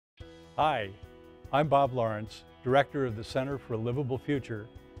Hi, I'm Bob Lawrence, Director of the Center for a Livable Future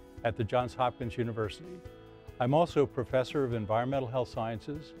at the Johns Hopkins University. I'm also Professor of Environmental Health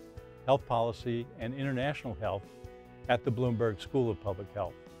Sciences, Health Policy, and International Health at the Bloomberg School of Public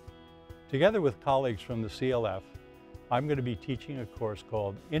Health. Together with colleagues from the CLF, I'm going to be teaching a course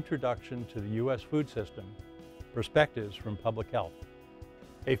called Introduction to the U.S. Food System, Perspectives from Public Health.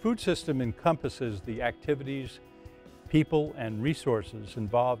 A food system encompasses the activities, people, and resources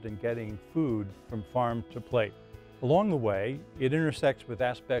involved in getting food from farm to plate. Along the way, it intersects with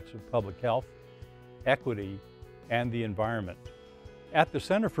aspects of public health, equity, and the environment. At the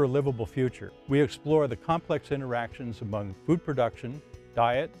Center for a Livable Future, we explore the complex interactions among food production,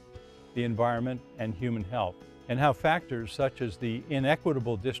 diet, the environment, and human health, and how factors such as the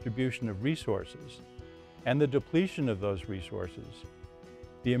inequitable distribution of resources and the depletion of those resources,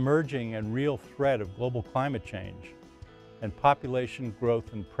 the emerging and real threat of global climate change, and population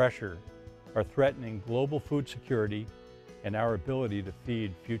growth and pressure are threatening global food security and our ability to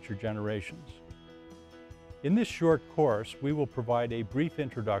feed future generations. In this short course, we will provide a brief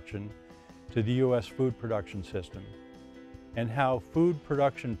introduction to the U.S. food production system and how food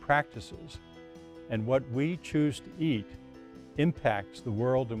production practices and what we choose to eat impacts the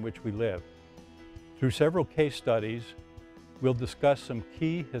world in which we live. Through several case studies, we'll discuss some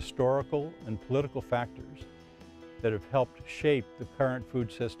key historical and political factors that have helped shape the current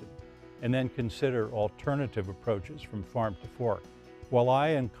food system, and then consider alternative approaches from farm to fork. While I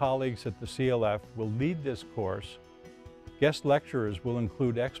and colleagues at the CLF will lead this course, guest lecturers will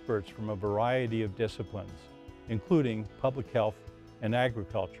include experts from a variety of disciplines, including public health and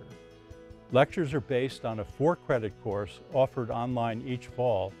agriculture. Lectures are based on a 4-credit course offered online each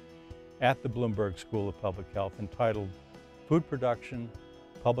fall at the Bloomberg School of Public Health entitled Food Production,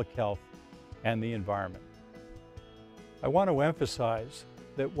 Public Health, and the Environment. I want to emphasize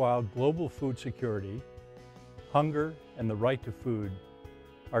that while global food security, hunger, and the right to food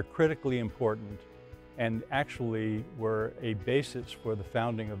are critically important and actually were a basis for the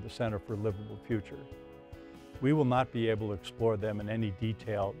founding of the Center for a Livable Future, we will not be able to explore them in any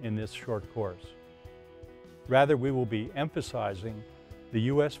detail in this short course. Rather, we will be emphasizing the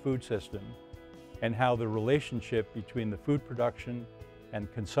U.S. food system and how the relationship between the food production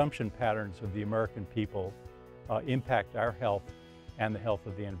and consumption patterns of the American people impact our health and the health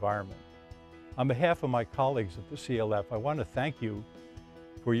of the environment. On behalf of my colleagues at the CLF, I want to thank you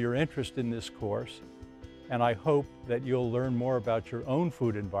for your interest in this course, and I hope that you'll learn more about your own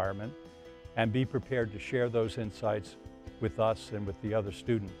food environment and be prepared to share those insights with us and with the other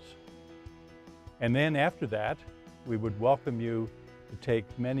students. And then after that, we would welcome you to take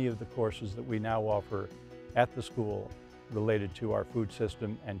many of the courses that we now offer at the school related to our food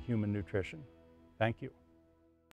system and human nutrition. Thank you.